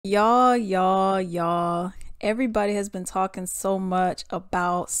Y'all. Everybody has been talking so much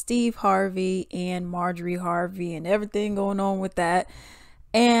about Steve Harvey and Marjorie Harvey and everything going on with that.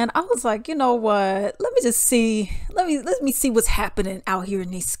 And I was like, you know what? Let me just see. Let me see what's happening out here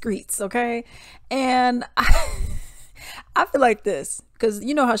in these streets, okay? And I feel like this because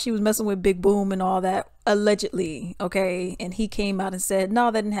you know how she was messing with Big Boom and all that allegedly, okay? And he came out and said,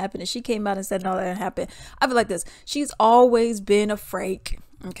 no, that didn't happen. And she came out and said, no, that didn't happen. I feel like this. She's always been a freak,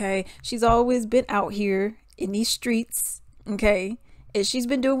 okay? She's always been out here in these streets, okay? And she's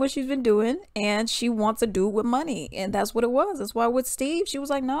been doing what she's been doing, and she wants a dude with money. And that's what it was. That's why with Steve, she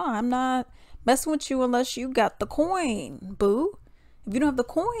was like, no, I'm not messing with you unless you got the coin, boo. If you don't have the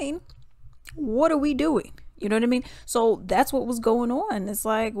coin, what are we doing? You know what I mean? So that's what was going on. It's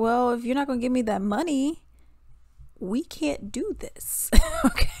like, well, if you're not going to give me that money, we can't do this.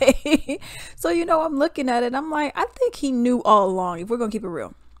 Okay. So, I'm looking at it. I'm like, I think he knew all along, if we're going to keep it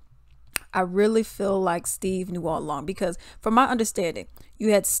real. I really feel like Steve knew all along because from my understanding,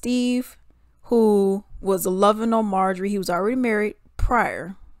 you had Steve who was loving on Marjorie. He was already married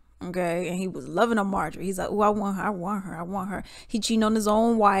prior. Okay. And he was loving on Marjorie. He's like, oh, I want her. He cheating on his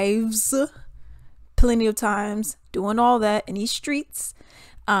own wives plenty of times, doing all that in these streets.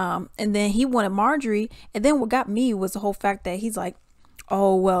 And then he wanted Marjorie. And then what got me was the whole fact that he's like,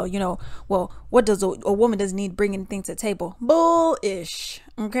 oh, well, what does a woman doesn't need to bring anything to the table? Bullish.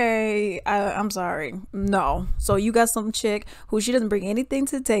 Okay. I'm sorry. No. So you got some chick who she doesn't bring anything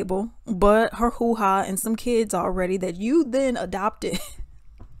to the table, but her hoo-ha and some kids already that you then adopted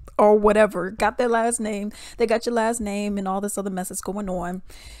or whatever, got their last name. They got your last name and all this other mess that's going on,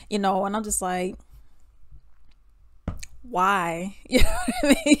 and I'm just like, why? You know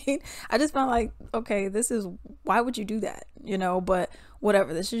what I mean? I just felt like, okay, why would you do that? But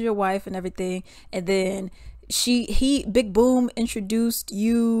whatever, this is your wife and everything. And then Big Boom introduced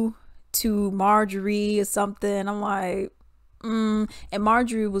you to Marjorie or something. I'm like, and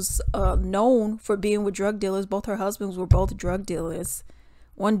Marjorie was known for being with drug dealers. Both her husbands were both drug dealers.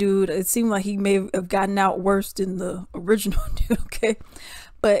 One dude, it seemed like he may have gotten out worse than the original dude, okay?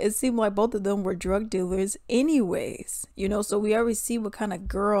 But it seemed like both of them were drug dealers anyways, so we already see what kind of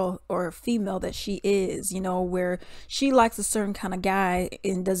girl or female that she is, where she likes a certain kind of guy,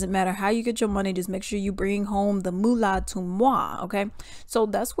 and doesn't matter how you get your money, just make sure you bring home the moolah to moi, okay? So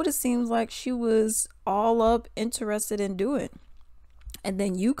that's what it seems like she was all up interested in doing. And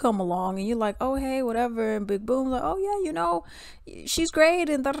then you come along and you're like, oh, hey, whatever. And Big Boom's like, oh, yeah, she's great.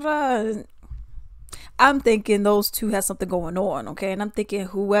 And da da da. I'm thinking those two had something going on, okay? And I'm thinking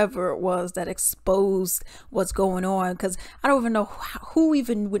whoever it was that exposed what's going on, because I don't even know who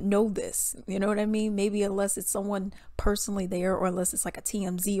even would know this. You know what I mean? Maybe unless it's someone personally there, or unless it's like a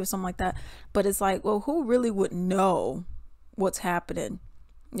TMZ or something like that. But it's like, well, who really would know what's happening?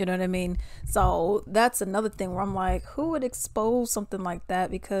 You know what I mean? So that's another thing where I'm like, who would expose something like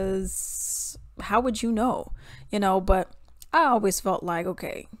that? Because how would you know? But I always felt like,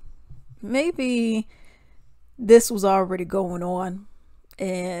 okay, maybe this was already going on,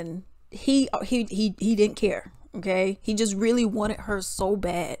 and he didn't care. Okay, he just really wanted her so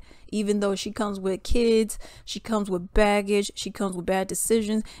bad, even though she comes with kids, she comes with baggage, she comes with bad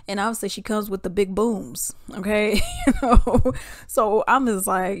decisions, and obviously she comes with the big booms. Okay. So I'm just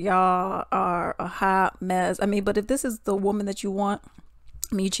like, y'all are a hot mess. I mean, but if this is the woman that you want,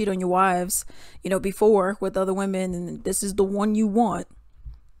 I mean, you cheat on your wives, before with other women, and this is the one you want,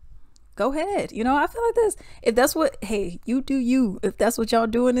 go ahead. I feel like this, if that's what, hey, you do you, if that's what y'all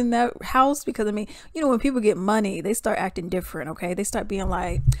doing in that house. Because I mean, when people get money, they start acting different. Okay, they start being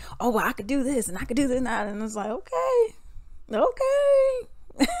like, oh, well, I could do this and I could do this and that, and it's like, okay.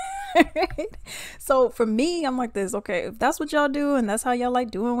 So for me, I'm like this, okay, if that's what y'all do and that's how y'all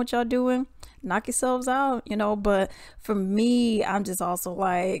like doing what y'all doing, knock yourselves out. But for me, I'm just also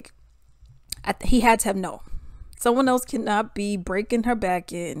like, he had to have known. Someone else cannot be breaking her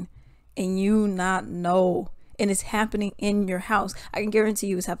back in and you not know, and it's happening in your house. I can guarantee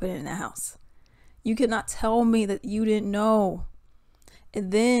you it's happening in the house. You cannot tell me that you didn't know.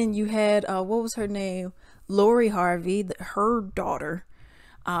 And then you had what was her name, Lori Harvey, her daughter,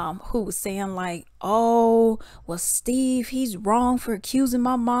 who was saying like, oh, well, Steve, he's wrong for accusing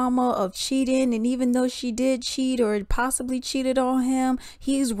my mama of cheating, and even though she did cheat or possibly cheated on him,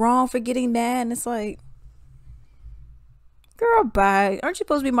 he's wrong for getting mad. And it's like, girl, bye. Aren't you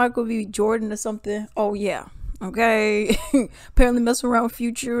supposed to be Michael B. Jordan or something? Oh, yeah. Okay. Apparently messing around with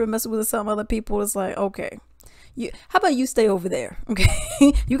Future and messing with some other people. It's like, okay. How about you stay over there?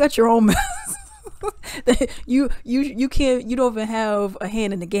 Okay. You got your own mess. You can't, you don't even have a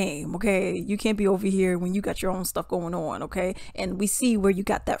hand in the game, okay? You can't be over here when you got your own stuff going on, okay? And we see where you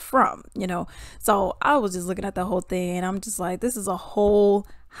got that from, you know? So I was just looking at the whole thing and I'm just like, this is a whole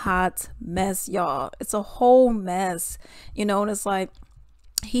hot mess, y'all. It's a whole mess, you know? And it's like,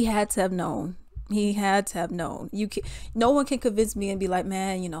 he had to have known. He had to have known. You can, no one can convince me and be like,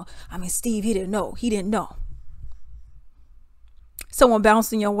 man, you know, I mean, Steve, he didn't know. He didn't know. Someone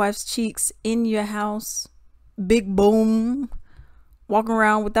bouncing your wife's cheeks in your house, big boom, walking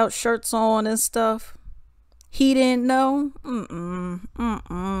around without shirts on and stuff. He didn't know.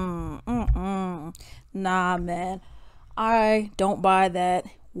 Nah, man, I don't buy that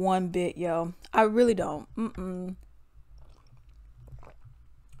one bit, yo. I really don't.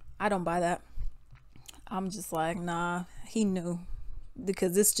 I don't buy that. I'm just like, nah, he knew,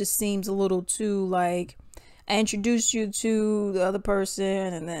 because this just seems a little too like, I introduced you to the other person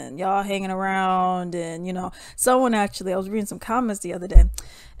and then y'all hanging around. And you know, someone actually, I was reading some comments the other day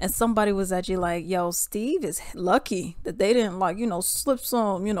and somebody was actually like, yo, Steve is lucky that they didn't, like, you know, slip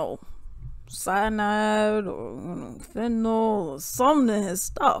some, you know, cyanide or, you know, fentanyl or something in his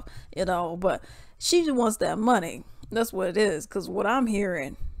stuff, you know. But she just wants that money. That's what it is. Because what I'm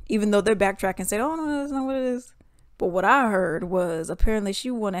hearing, even though they're backtracking and say, oh no, that's not what it is, but what I heard was apparently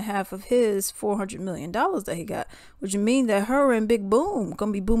she wanted half of his $400 million that he got, which means that her and Big Boom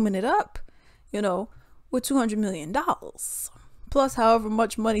gonna be booming it up, you know, with $200 million. Plus however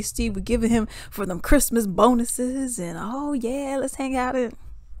much money Steve would give him for them Christmas bonuses and, oh yeah, let's hang out and,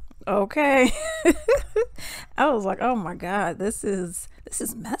 okay. I was like, oh my God, this is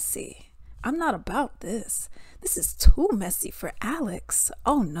messy. I'm not about this. This is too messy for Alex.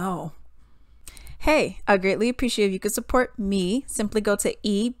 Oh no. Hey, I greatly appreciate if you could support me. Simply go to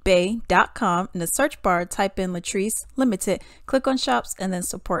ebay.com. In the search bar, type in Latrice Limited, click on shops, and then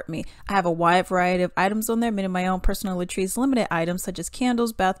support me. I have a wide variety of items on there, many of my own personal Latrice Limited items, such as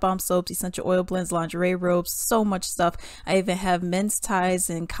candles, bath bombs, soaps, essential oil blends, lingerie, robes, so much stuff. I even have men's ties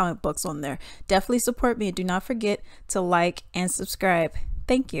and comic books on there. Definitely support me, and do not forget to like and subscribe.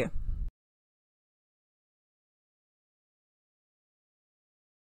 Thank you.